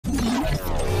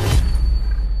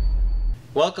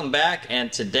Welcome back, and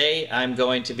today I'm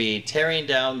going to be tearing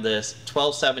down this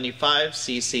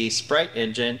 1275cc Sprite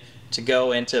engine to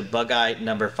go into bug eye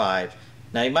number 5.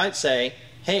 Now you might say,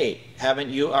 hey,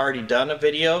 haven't you already done a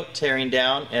video tearing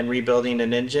down and rebuilding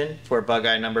an engine for bug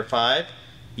eye number 5?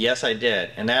 Yes, I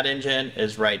did, and that engine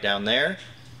is right down there.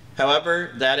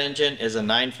 However, that engine is a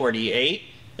 948,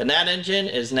 and that engine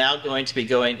is now going to be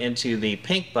going into the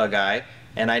pink bug eye,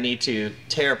 and I need to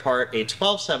tear apart a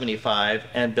 1275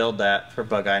 and build that for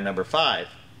bug eye number 5.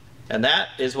 And that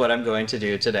is what I'm going to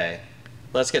do today.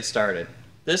 Let's get started.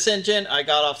 This engine I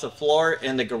got off the floor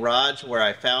in the garage where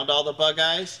I found all the bug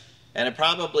eyes, and it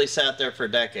probably sat there for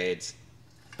decades.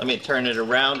 Let me turn it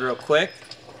around real quick.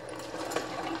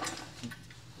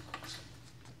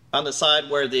 On the side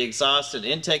where the exhaust and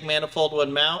intake manifold would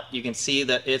mount, you can see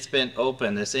that it's been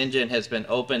open. This engine has been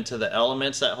open to the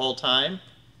elements that whole time.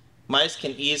 Mice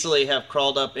can easily have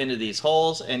crawled up into these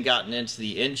holes and gotten into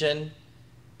the engine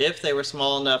if they were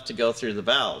small enough to go through the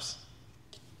valves.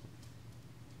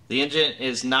 The engine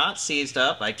is not seized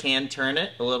up. I can turn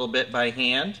it a little bit by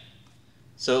hand.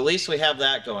 So at least we have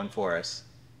that going for us.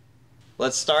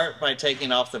 Let's start by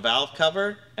taking off the valve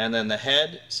cover and then the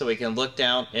head so we can look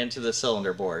down into the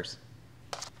cylinder bores.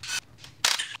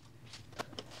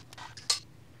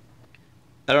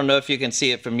 I don't know if you can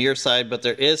see it from your side, but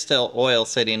there is still oil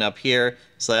sitting up here,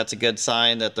 so that's a good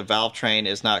sign that the valve train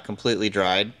is not completely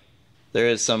dried. There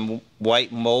is some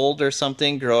white mold or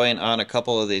something growing on a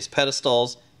couple of these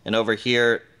pedestals, and over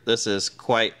here this is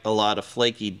quite a lot of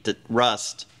flaky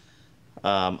rust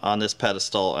on this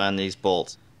pedestal and these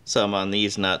bolts. Some on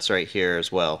these nuts right here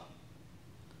as well.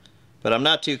 But I'm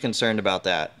not too concerned about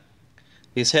that.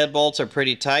 These head bolts are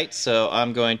pretty tight, so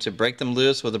I'm going to break them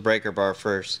loose with a breaker bar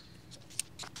first.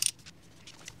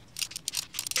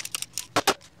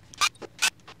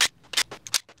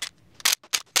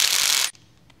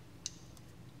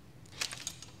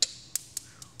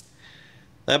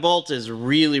 That bolt is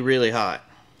really hot.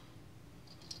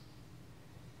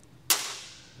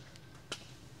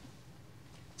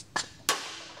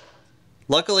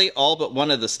 Luckily, all but one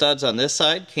of the studs on this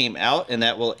side came out, and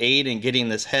that will aid in getting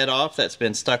this head off that's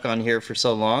been stuck on here for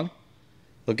so long.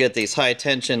 We'll get these high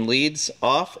tension leads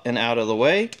off and out of the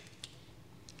way.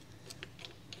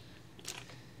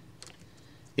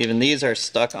 Even these are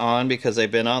stuck on because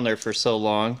they've been on there for so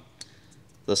long.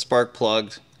 The spark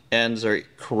plug ends are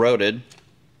corroded.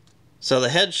 So the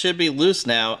head should be loose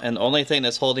now, and the only thing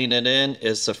that's holding it in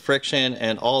is the friction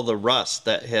and all the rust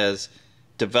that has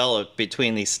developed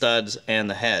between these studs and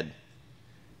the head.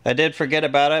 I did forget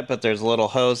about it, but there's a little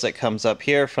hose that comes up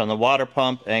here from the water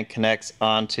pump and connects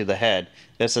onto the head.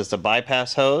 This is the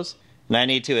bypass hose, and I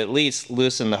need to at least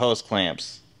loosen the hose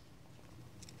clamps.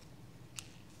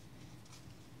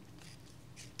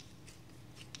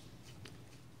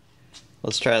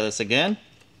 Let's try this again.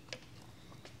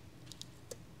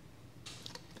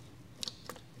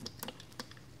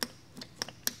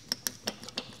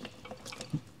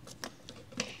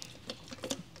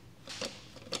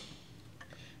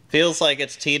 Feels like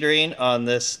it's teetering on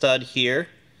this stud here.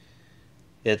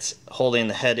 It's holding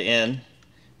the head in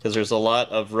because there's a lot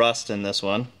of rust in this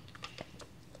one.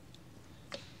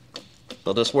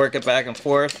 So just work it back and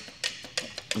forth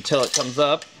until it comes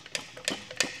up.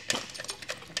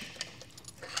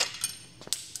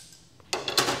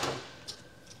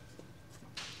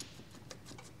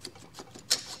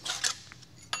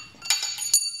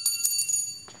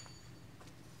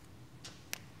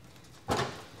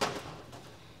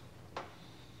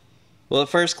 Well, at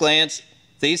first glance,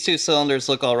 these two cylinders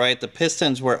look alright. The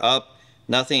pistons were up,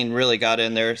 nothing really got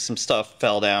in there, some stuff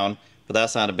fell down, but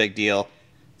that's not a big deal.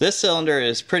 This cylinder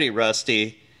is pretty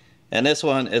rusty, and this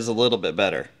one is a little bit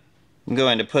better. I'm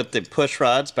going to put the push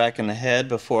rods back in the head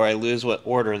before I lose what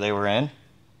order they were in.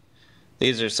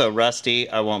 These are so rusty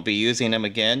I won't be using them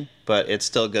again, but it's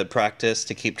still good practice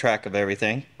to keep track of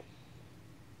everything.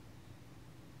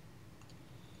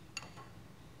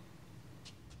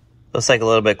 Let's take a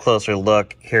little bit closer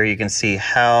look. Here you can see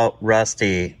how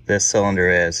rusty this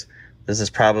cylinder is. This is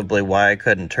probably why I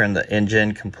couldn't turn the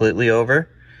engine completely over.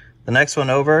 The next one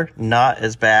over, not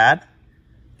as bad.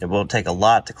 It will take a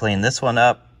lot to clean this one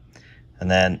up.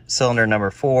 And then cylinder number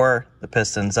 4, the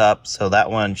piston's up, so that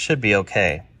one should be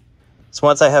okay. So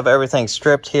once I have everything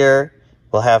stripped here,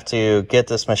 we'll have to get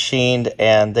this machined,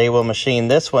 and they will machine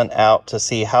this one out to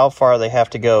see how far they have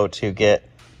to go to get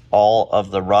all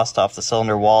of the rust off the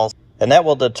cylinder walls. And that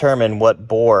will determine what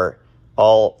bore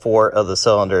all 4 of the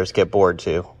cylinders get bored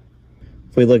to.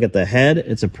 If we look at the head,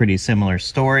 it's a pretty similar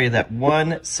story. That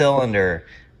one cylinder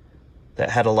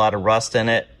that had a lot of rust in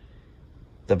it,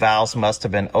 the valves must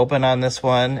have been open on this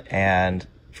one, and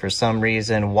for some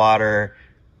reason water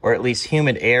or at least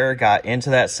humid air got into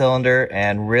that cylinder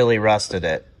and really rusted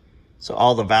it. So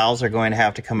all the valves are going to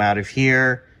have to come out of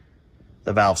here.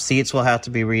 The valve seats will have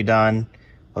to be redone.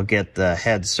 We'll get the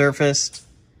head surfaced,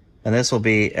 and this will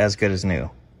be as good as new.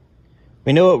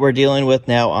 We know what we're dealing with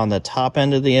now on the top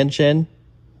end of the engine.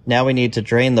 Now we need to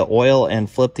drain the oil and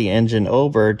flip the engine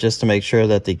over just to make sure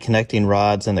that the connecting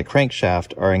rods and the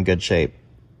crankshaft are in good shape.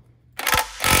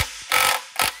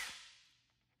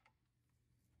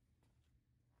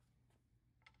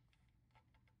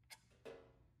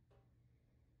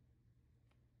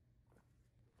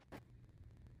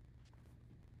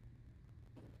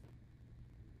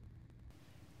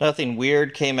 Nothing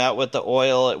weird came out with the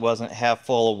oil. It wasn't half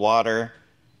full of water.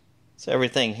 So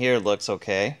everything here looks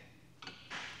okay.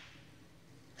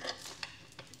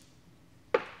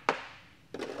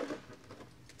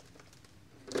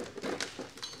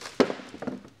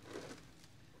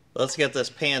 Let's get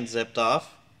this pan zipped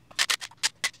off.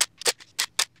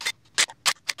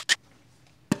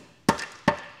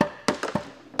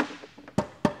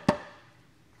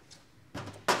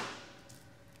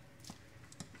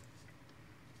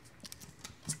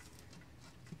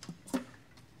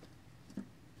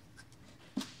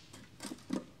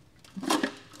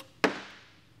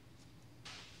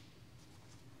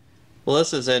 Well,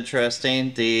 this is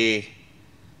interesting. The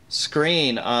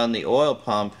screen on the oil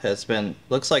pump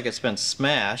looks like it's been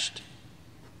smashed.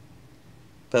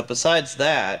 But besides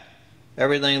that,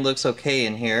 everything looks okay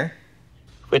in here.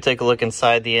 If we take a look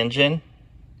inside the engine,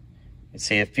 you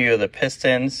see a few of the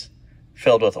pistons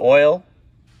filled with oil.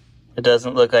 It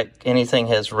doesn't look like anything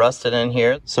has rusted in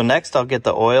here. So next I'll get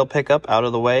the oil pickup out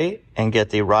of the way and get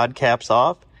the rod caps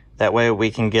off. That way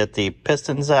we can get the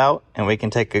pistons out and we can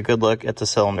take a good look at the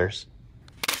cylinders.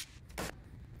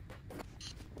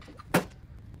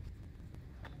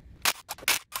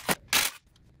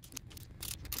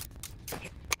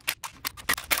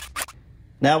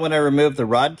 Now when I remove the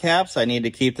rod caps, I need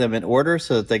to keep them in order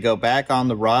so that they go back on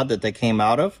the rod that they came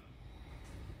out of.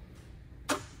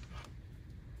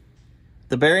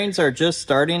 The bearings are just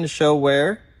starting to show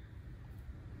wear.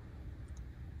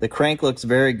 The crank looks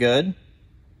very good.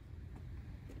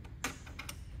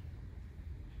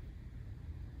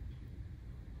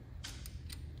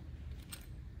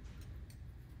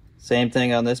 Same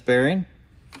thing on this bearing.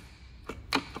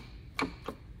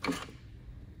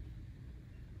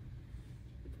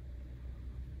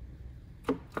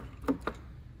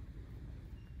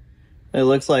 It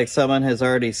looks like someone has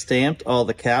already stamped all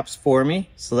the caps for me,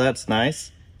 so that's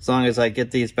nice. As long as I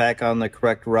get these back on the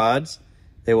correct rods,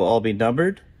 they will all be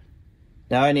numbered.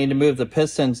 Now I need to move the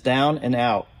pistons down and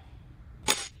out.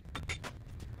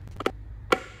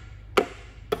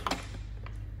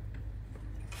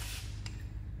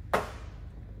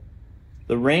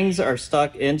 The rings are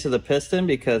stuck into the piston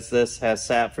because this has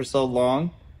sat for so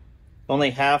long.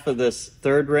 Only half of this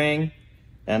third ring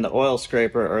and the oil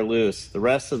scraper are loose. The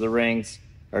rest of the rings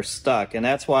are stuck, and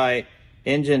that's why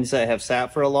engines that have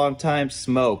sat for a long time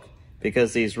smoke,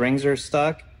 because these rings are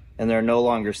stuck and they're no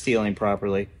longer sealing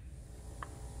properly.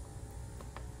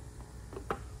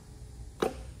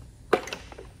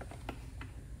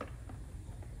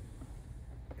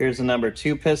 Here's the number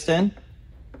 2 piston.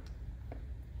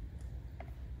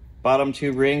 Bottom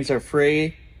 2 rings are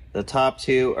free, the top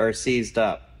 2 are seized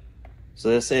up. So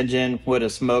this engine would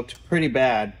have smoked pretty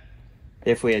bad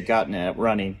if we had gotten it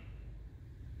running.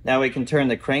 Now we can turn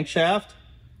the crankshaft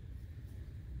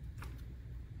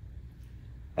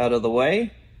out of the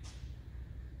way.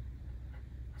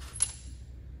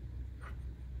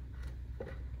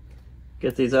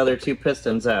 Get these other 2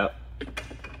 pistons out.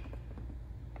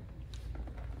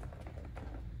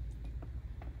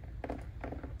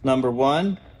 Number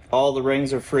 1, all the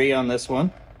rings are free on this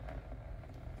one.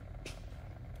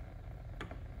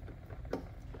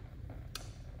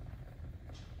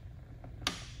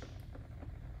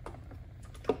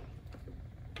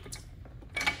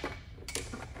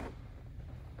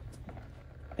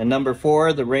 And number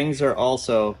 4, the rings are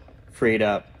also freed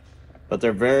up, but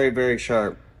they're very, very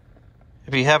sharp.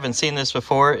 If you haven't seen this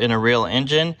before in a real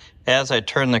engine, as I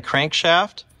turn the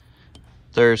crankshaft,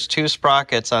 there's 2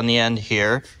 sprockets on the end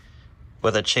here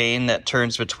with a chain that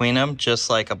turns between them just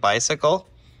like a bicycle.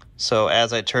 So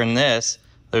as I turn this,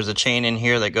 there's a chain in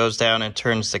here that goes down and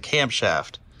turns the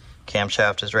camshaft.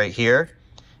 Camshaft is right here.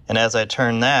 And as I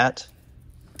turn that,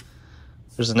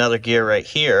 there's another gear right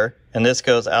here, and this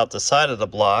goes out the side of the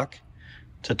block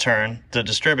to turn the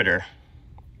distributor.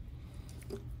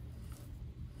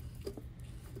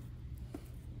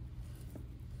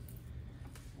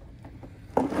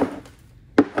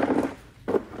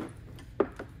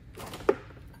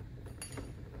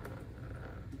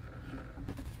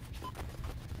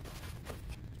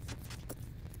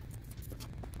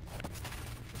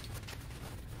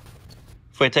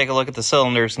 we take a look at the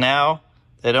cylinders now,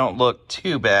 they don't look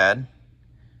too bad.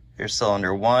 Here's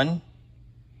cylinder 1.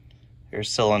 Here's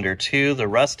cylinder 2, the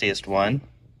rustiest one.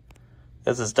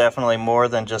 This is definitely more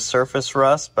than just surface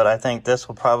rust, but I think this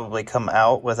will probably come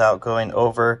out without going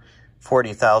over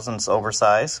 40 thousandths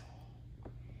oversize.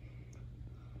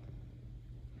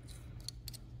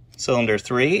 Cylinder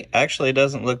 3 actually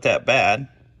doesn't look that bad.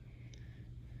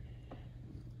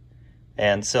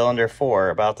 And cylinder 4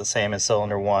 about the same as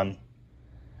cylinder 1.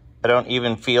 I don't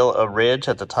even feel a ridge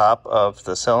at the top of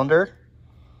the cylinder.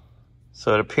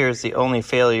 So it appears the only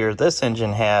failure this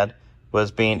engine had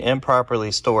was being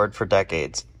improperly stored for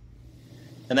decades.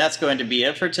 And that's going to be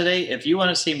it for today. If you want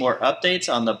to see more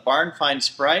updates on the Barn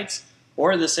Sprites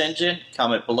or this engine,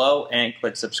 comment below and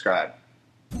click subscribe.